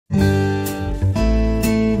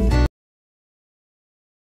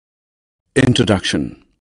Introduction.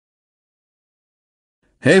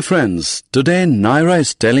 Hey friends, today Naira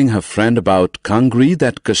is telling her friend about kangri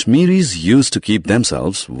that Kashmiris use to keep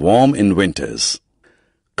themselves warm in winters.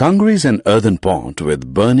 Kangri is an earthen pot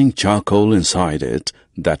with burning charcoal inside it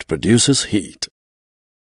that produces heat.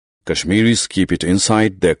 Kashmiris keep it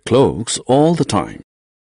inside their cloaks all the time.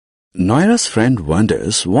 Naira's friend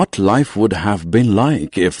wonders what life would have been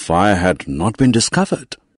like if fire had not been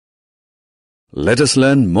discovered. Let us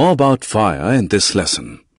learn more about fire in this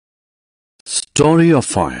lesson. Story of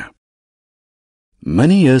fire.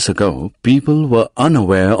 Many years ago, people were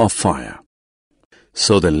unaware of fire.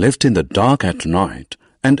 So they lived in the dark at night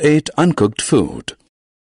and ate uncooked food.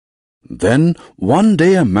 Then, one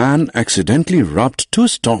day a man accidentally rubbed 2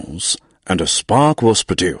 stones and a spark was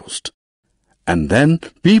produced. And then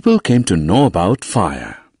people came to know about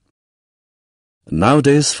fire.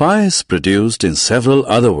 Nowadays, fire is produced in several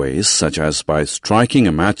other ways, such as by striking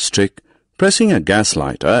a matchstick, pressing a gas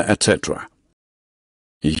lighter, etc.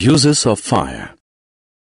 Uses of fire.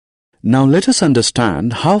 Now let us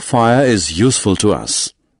understand how fire is useful to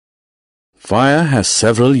us. Fire has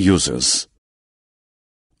several uses.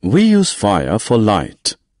 We use fire for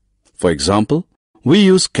light. For example, we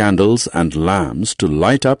use candles and lamps to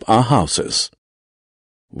light up our houses.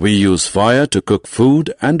 We use fire to cook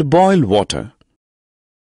food and boil water.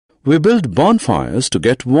 We build bonfires to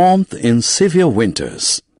get warmth in severe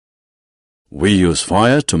winters. We use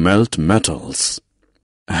fire to melt metals.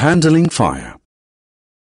 Handling fire.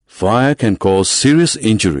 Fire can cause serious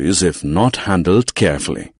injuries if not handled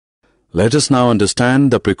carefully. Let us now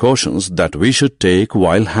understand the precautions that we should take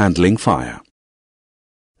while handling fire.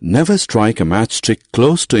 Never strike a matchstick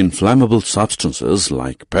close to inflammable substances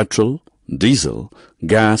like petrol, diesel,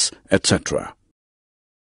 gas, etc.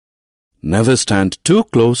 Never stand too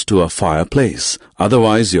close to a fireplace,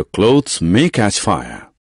 otherwise your clothes may catch fire.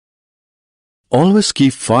 Always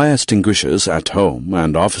keep fire extinguishers at home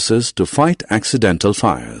and offices to fight accidental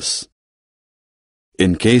fires.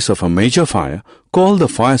 In case of a major fire, call the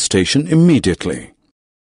fire station immediately.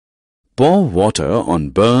 Pour water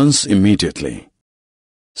on burns immediately.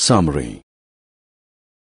 Summary.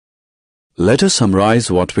 Let us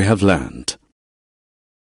summarize what we have learned.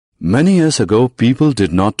 Many years ago, people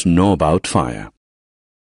did not know about fire.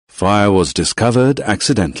 Fire was discovered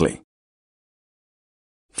accidentally.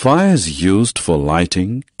 Fire is used for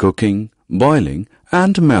lighting, cooking, boiling,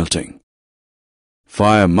 and melting.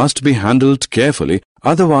 Fire must be handled carefully,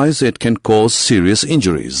 otherwise it can cause serious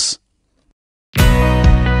injuries.